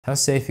How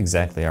safe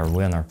exactly are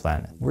we on our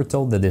planet? We're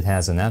told that it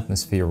has an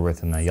atmosphere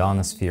with an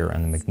ionosphere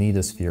and a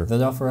magnetosphere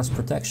that offer us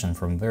protection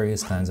from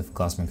various kinds of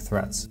cosmic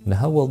threats. But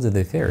how well do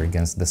they fare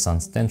against the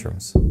sun's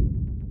tantrums?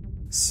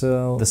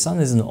 So, the sun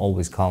isn't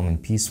always calm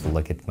and peaceful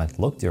like it might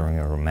look during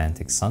a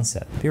romantic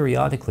sunset.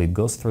 Periodically, it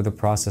goes through the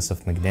process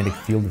of magnetic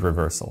field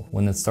reversal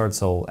when it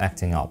starts all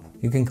acting up.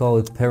 You can call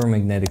it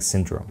paramagnetic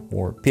syndrome,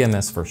 or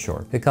PMS for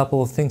short. A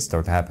couple of things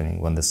start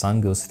happening when the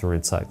sun goes through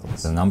its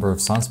cycles. The number of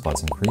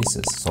sunspots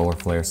increases, solar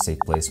flares take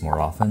place more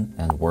often,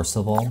 and worst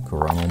of all,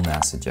 coronal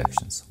mass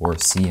ejections, or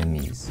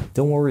CMEs.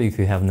 Don't worry if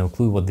you have no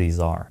clue what these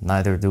are.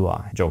 Neither do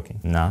I. Joking.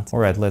 Not?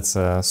 Alright, let's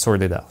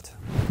sort it out.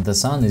 The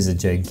sun is a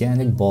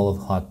gigantic ball of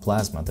hot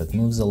plasma that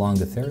moves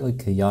along a fairly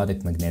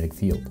chaotic magnetic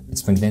field.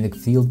 Its magnetic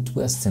field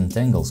twists and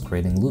tangles,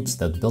 creating loops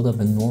that build up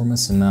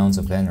enormous amounts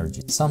of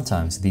energy.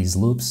 Sometimes these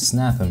loops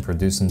snap and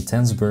produce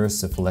intense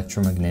bursts of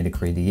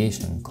electromagnetic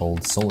radiation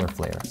called solar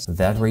flares.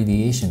 That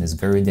radiation is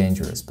very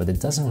dangerous, but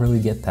it doesn't really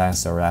get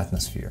past our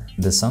atmosphere.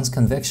 The sun's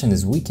convection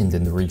is weakened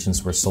in the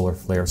regions where solar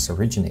flares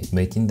originate,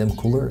 making them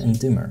cooler and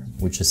dimmer,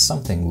 which is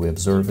something we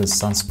observe as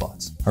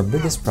sunspots. Our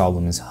biggest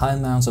problem is high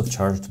amounts of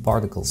charged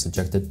particles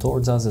ejected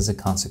towards us as a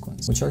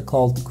consequence, which are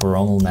called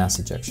coronal mass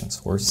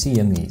ejections, or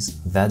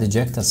CMEs. That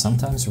ejecta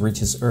sometimes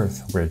reaches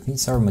Earth, where it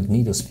meets our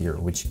magnetosphere,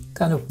 which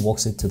kind of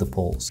walks it to the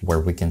poles, where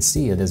we can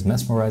see it as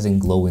mesmerizing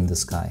glow in the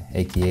sky,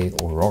 aka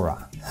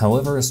aurora.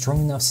 However, a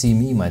strong enough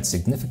CME might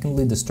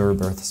significantly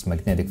disturb Earth's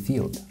magnetic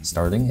field,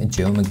 starting a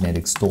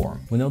geomagnetic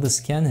storm. We know this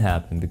can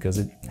happen because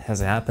it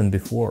has happened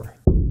before.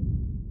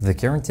 The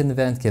Carrington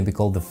Event can be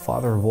called the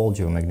father of all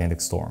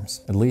geomagnetic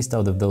storms, at least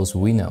out of those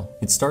we know.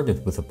 It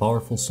started with a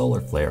powerful solar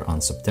flare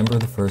on September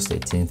 1,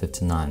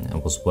 1859,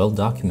 and was well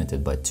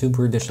documented by two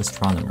British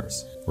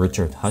astronomers,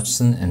 Richard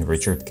Hodgson and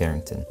Richard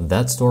Carrington.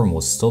 That storm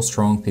was so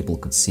strong people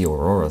could see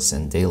auroras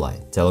in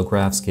daylight.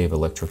 Telegraphs gave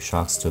electric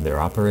shocks to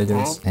their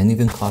operators and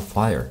even caught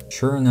fire.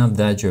 Sure enough,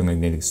 that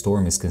geomagnetic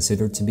storm is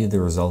considered to be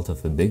the result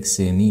of a big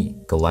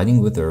CME colliding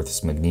with Earth's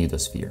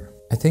magnetosphere.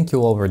 I think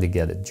you already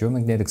get it.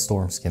 Geomagnetic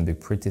storms can be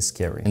pretty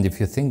scary, and if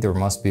you think there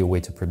must be a way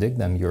to predict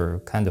them,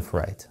 you're kind of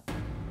right.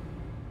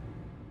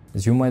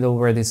 As you might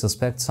already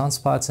suspect,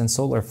 sunspots and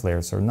solar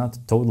flares are not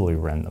totally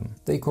random.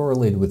 They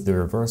correlate with the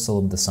reversal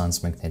of the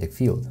sun's magnetic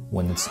field,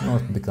 when its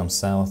north becomes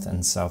south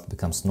and south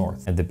becomes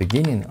north. At the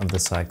beginning of the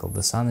cycle,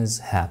 the sun is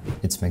happy.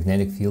 Its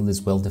magnetic field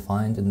is well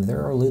defined and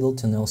there are little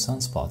to no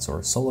sunspots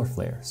or solar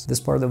flares. This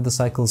part of the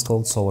cycle is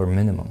called solar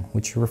minimum,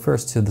 which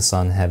refers to the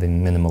sun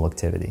having minimal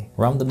activity.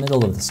 Around the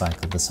middle of the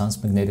cycle, the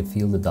sun's magnetic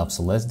field adopts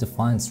a less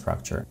defined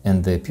structure,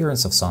 and the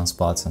appearance of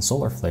sunspots and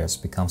solar flares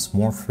becomes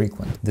more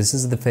frequent. This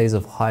is the phase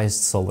of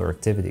highest solar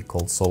activity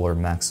called solar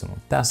maximum.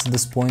 Past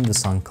this point, the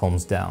sun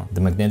calms down. The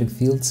magnetic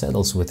field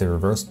settles with a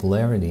reversed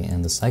polarity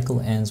and the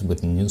cycle ends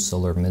with a new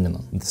solar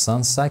minimum. The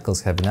sun's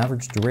cycles have an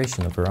average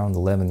duration of around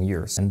 11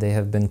 years, and they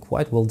have been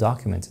quite well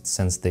documented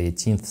since the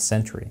 18th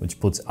century,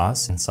 which puts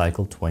us in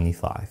cycle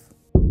 25.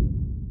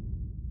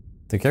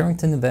 The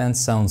Carrington Event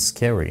sounds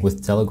scary,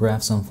 with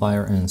telegraphs on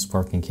fire and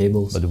sparking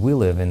cables, but we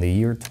live in the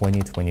year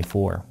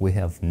 2024. We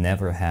have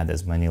never had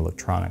as many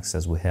electronics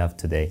as we have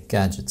today.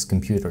 Gadgets,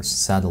 computers,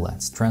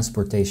 satellites,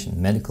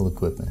 transportation, medical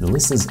equipment. The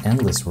list is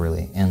endless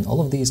really, and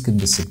all of these could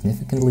be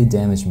significantly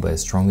damaged by a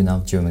strong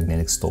enough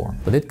geomagnetic storm.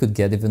 But it could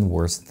get even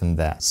worse than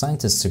that.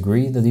 Scientists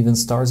agree that even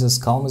stars as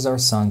calm as our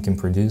sun can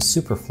produce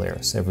super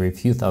flares every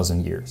few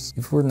thousand years.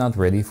 If we're not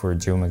ready for a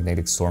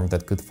geomagnetic storm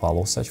that could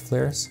follow such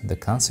flares, the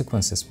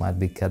consequences might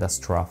be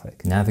catastrophic.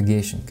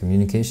 Navigation,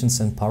 communications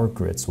and power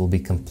grids will be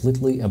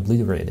completely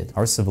obliterated.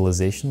 Our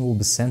civilization will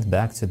be sent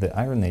back to the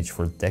Iron Age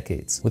for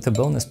decades, with a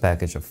bonus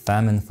package of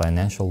famine,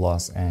 financial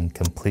loss and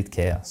complete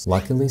chaos.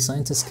 Luckily,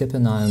 scientists keep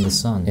an eye on the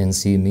sun, and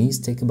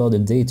CMEs take about a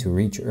day to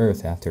reach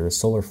Earth after a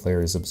solar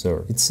flare is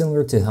observed. It's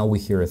similar to how we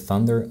hear a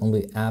thunder,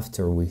 only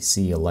after we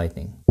see a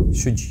lightning.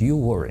 Should you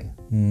worry?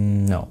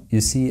 No. You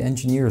see,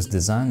 engineers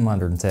design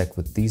modern tech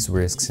with these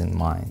risks in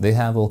mind. They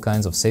have all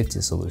kinds of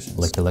safety solutions,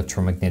 like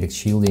electromagnetic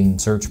shielding,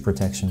 surge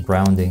protection,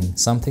 grounding.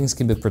 Some things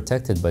can be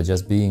protected by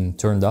just being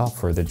turned off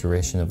for the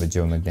duration of a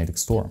geomagnetic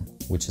storm,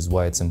 which is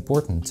why it's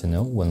important to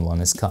know when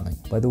one is coming.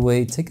 By the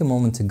way, take a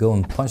moment to go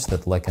and punch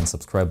that like and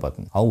subscribe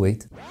button. I'll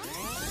wait.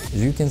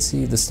 As you can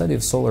see, the study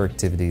of solar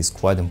activity is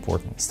quite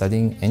important.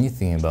 Studying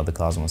anything about the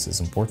cosmos is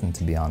important,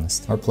 to be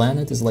honest. Our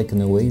planet is like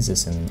an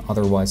oasis in an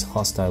otherwise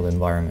hostile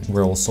environment,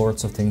 where all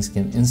sorts of things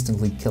can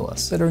instantly kill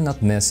us. Better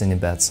not miss any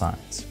bad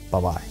signs.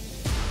 Bye-bye.